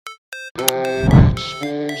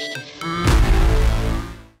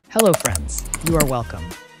Hello friends, you are welcome.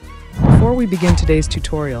 Before we begin today's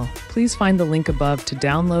tutorial, please find the link above to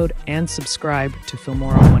download and subscribe to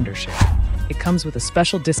Filmora Wondershare. It comes with a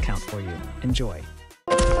special discount for you. Enjoy.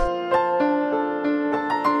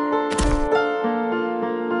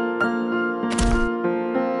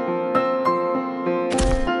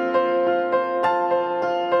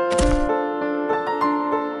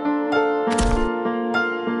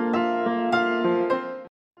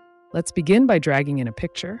 Let's begin by dragging in a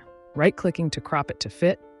picture, right-clicking to crop it to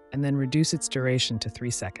fit, and then reduce its duration to 3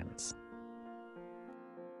 seconds.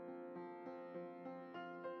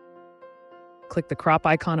 Click the crop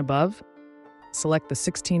icon above, select the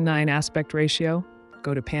 16:9 aspect ratio,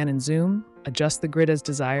 go to pan and zoom, adjust the grid as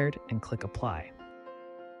desired, and click apply.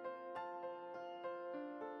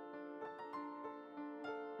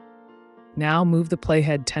 Now move the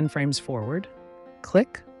playhead 10 frames forward,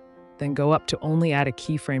 click, then go up to only add a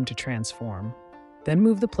keyframe to transform, then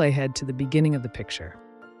move the playhead to the beginning of the picture.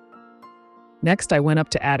 Next, I went up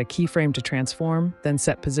to add a keyframe to transform, then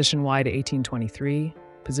set position Y to 1823,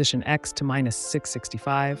 position X to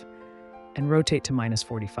 -665, and rotate to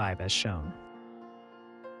 -45 as shown.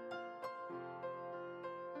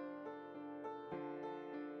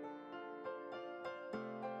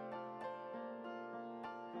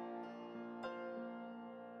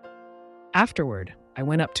 Afterward, I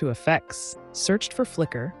went up to Effects, searched for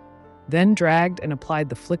Flicker, then dragged and applied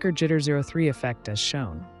the Flicker Jitter 03 effect as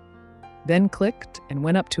shown. Then clicked and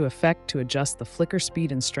went up to Effect to adjust the flicker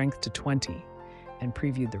speed and strength to 20, and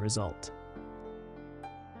previewed the result.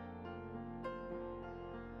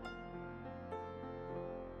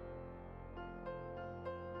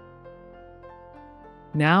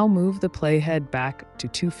 Now move the playhead back to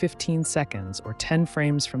 2:15 seconds or 10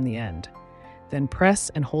 frames from the end. Then press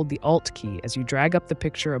and hold the Alt key as you drag up the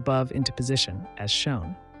picture above into position, as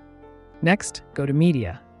shown. Next, go to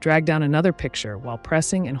Media, drag down another picture while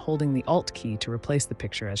pressing and holding the Alt key to replace the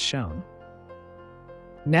picture as shown.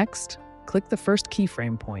 Next, click the first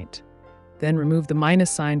keyframe point, then remove the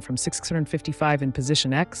minus sign from 655 in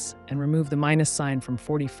position X and remove the minus sign from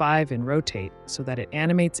 45 in rotate so that it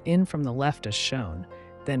animates in from the left as shown,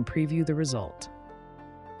 then preview the result.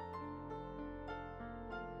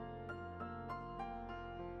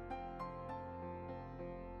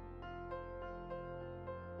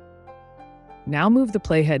 Now move the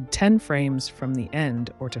playhead 10 frames from the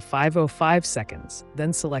end or to 5:05 seconds,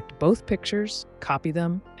 then select both pictures, copy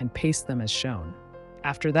them, and paste them as shown.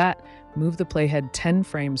 After that, move the playhead 10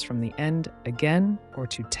 frames from the end again or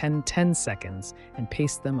to 10:10 seconds and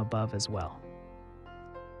paste them above as well.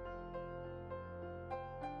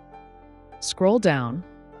 Scroll down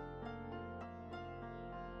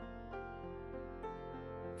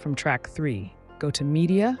from track 3, go to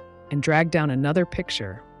Media, and drag down another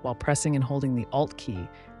picture while pressing and holding the Alt key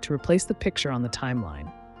to replace the picture on the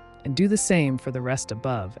timeline, and do the same for the rest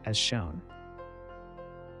above as shown.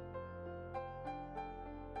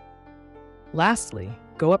 Lastly,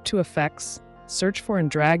 go up to Effects, search for and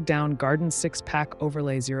drag down Garden 6-Pack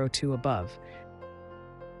Overlay 02 above.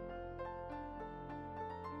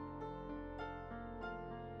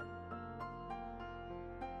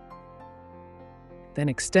 Then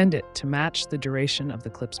extend it to match the duration of the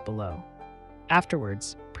clips below.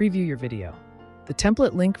 Afterwards, preview your video. The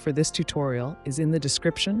template link for this tutorial is in the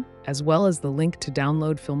description, as well as the link to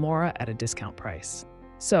download Filmora at a discount price.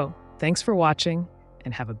 So, thanks for watching,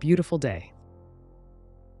 and have a beautiful day.